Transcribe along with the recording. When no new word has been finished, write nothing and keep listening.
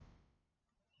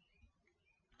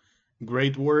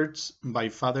Great Words by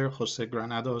Father Jose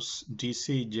Granados,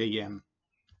 DCJM.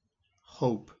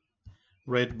 Hope,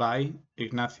 read by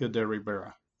Ignacio de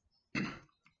Rivera.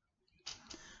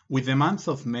 With the month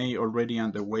of May already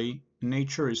underway,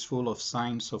 nature is full of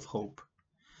signs of hope.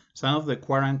 Some of the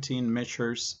quarantine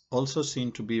measures also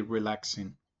seem to be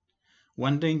relaxing.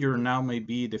 One danger now may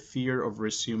be the fear of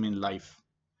resuming life.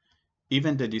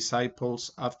 Even the disciples,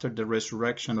 after the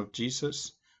resurrection of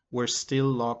Jesus, were still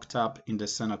locked up in the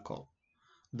cenacle.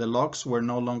 The locks were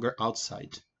no longer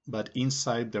outside, but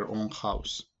inside their own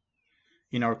house.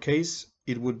 In our case,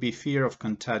 it would be fear of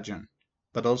contagion,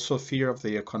 but also fear of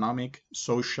the economic,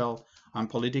 social, and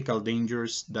political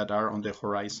dangers that are on the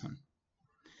horizon.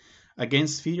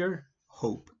 Against fear,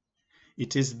 hope.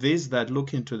 It is this that,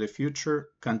 looking to the future,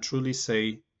 can truly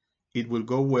say, it will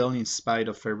go well in spite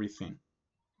of everything.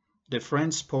 The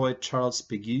French poet Charles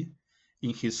Péguy,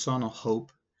 in his Song of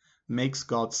Hope, makes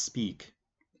God speak,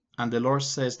 and the Lord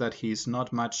says that he is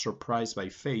not much surprised by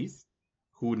faith,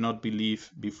 who would not believe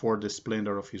before the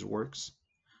splendor of his works,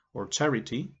 or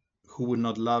charity, who would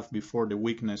not love before the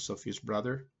weakness of his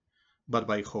brother, but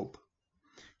by hope.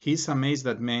 He is amazed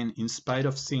that men, in spite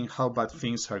of seeing how bad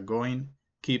things are going,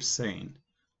 keep saying,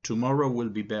 tomorrow will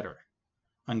be better.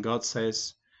 And God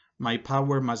says, my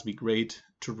power must be great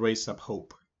to raise up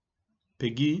hope.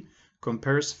 Péguy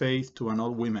compares faith to an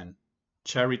old woman,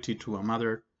 charity to a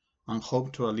mother, and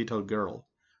hope to a little girl,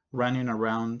 running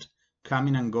around,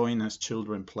 coming and going as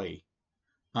children play.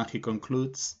 And he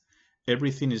concludes,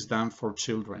 everything is done for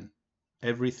children.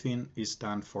 Everything is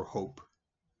done for hope.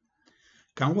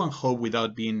 Can one hope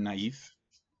without being naive?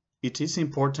 It is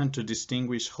important to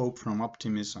distinguish hope from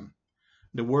optimism.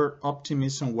 The word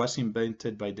optimism was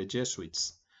invented by the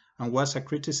Jesuits and was a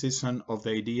criticism of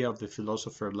the idea of the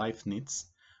philosopher Leibniz,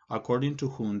 according to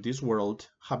whom this world,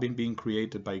 having been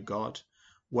created by God,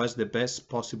 was the best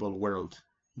possible world,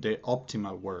 the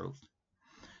optimal world.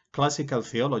 Classical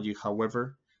theology,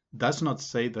 however, does not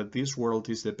say that this world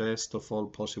is the best of all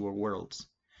possible worlds.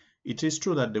 It is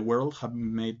true that the world having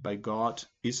been made by God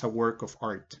is a work of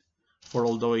art, for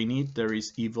although in it there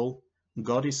is evil,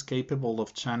 God is capable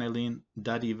of channeling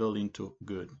that evil into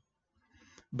good.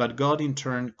 But God in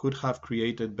turn could have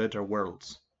created better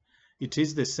worlds. It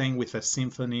is the same with a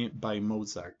symphony by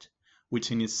Mozart,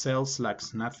 which in itself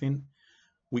lacks nothing.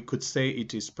 We could say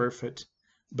it is perfect,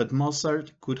 but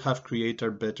Mozart could have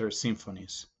created better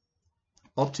symphonies.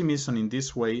 Optimism in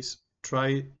these ways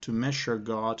tries to measure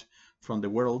God from the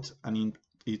world and in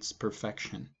its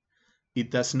perfection.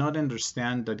 It does not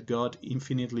understand that God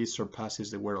infinitely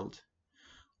surpasses the world.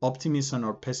 Optimism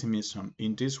or pessimism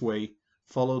in this way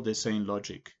follow the same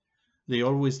logic. They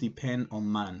always depend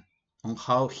on man, on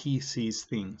how he sees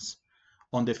things,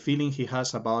 on the feeling he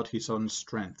has about his own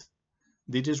strength.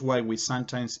 This is why we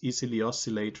sometimes easily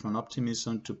oscillate from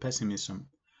optimism to pessimism,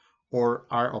 or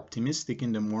are optimistic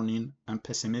in the morning and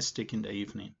pessimistic in the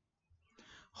evening.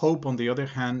 Hope, on the other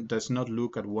hand, does not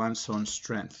look at one's own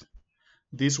strength.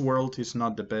 This world is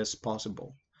not the best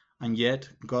possible, and yet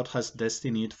God has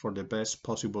destined it for the best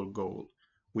possible goal,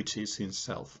 which is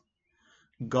Himself.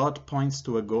 God points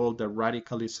to a goal that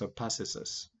radically surpasses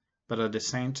us, but at the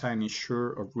same time is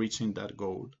sure of reaching that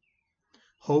goal.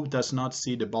 Hope does not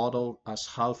see the bottle as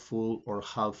half full or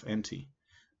half empty,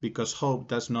 because hope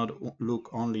does not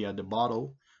look only at the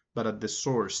bottle, but at the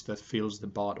source that fills the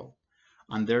bottle,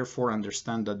 and therefore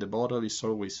understand that the bottle is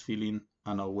always filling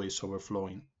and always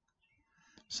overflowing.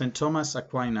 St. Thomas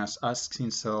Aquinas asks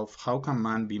himself, how can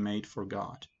man be made for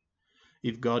God,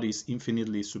 if God is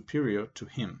infinitely superior to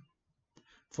him?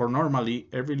 For normally,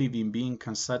 every living being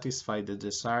can satisfy the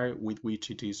desire with which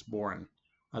it is born,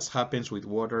 as happens with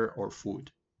water or food.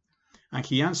 And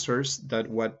he answers that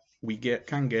what we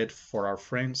can get for our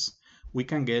friends, we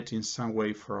can get in some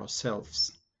way for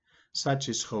ourselves. Such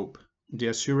is hope, the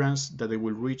assurance that they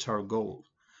will reach our goal,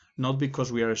 not because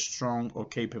we are strong or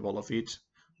capable of it,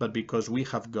 but because we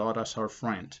have God as our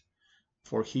friend,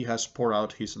 for He has poured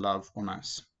out His love on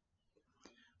us.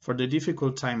 For the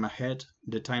difficult time ahead,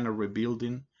 the time of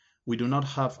rebuilding, we do not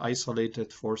have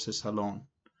isolated forces alone.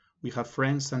 We have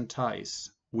friends and ties,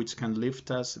 which can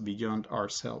lift us beyond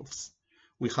ourselves.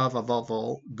 We have above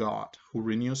all God, who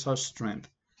renews our strength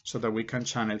so that we can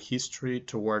channel history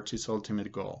towards its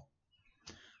ultimate goal.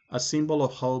 A symbol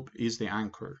of hope is the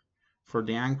anchor, for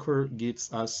the anchor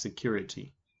gives us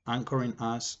security, anchoring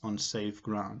us on safe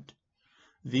ground.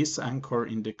 This anchor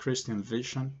in the Christian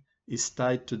vision is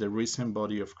tied to the risen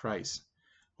body of Christ,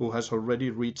 who has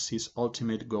already reached his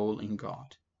ultimate goal in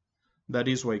God. That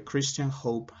is why Christian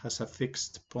hope has a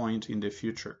fixed point in the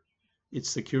future. Its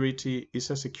security is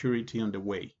a security on the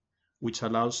way, which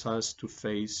allows us to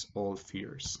face all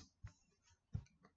fears.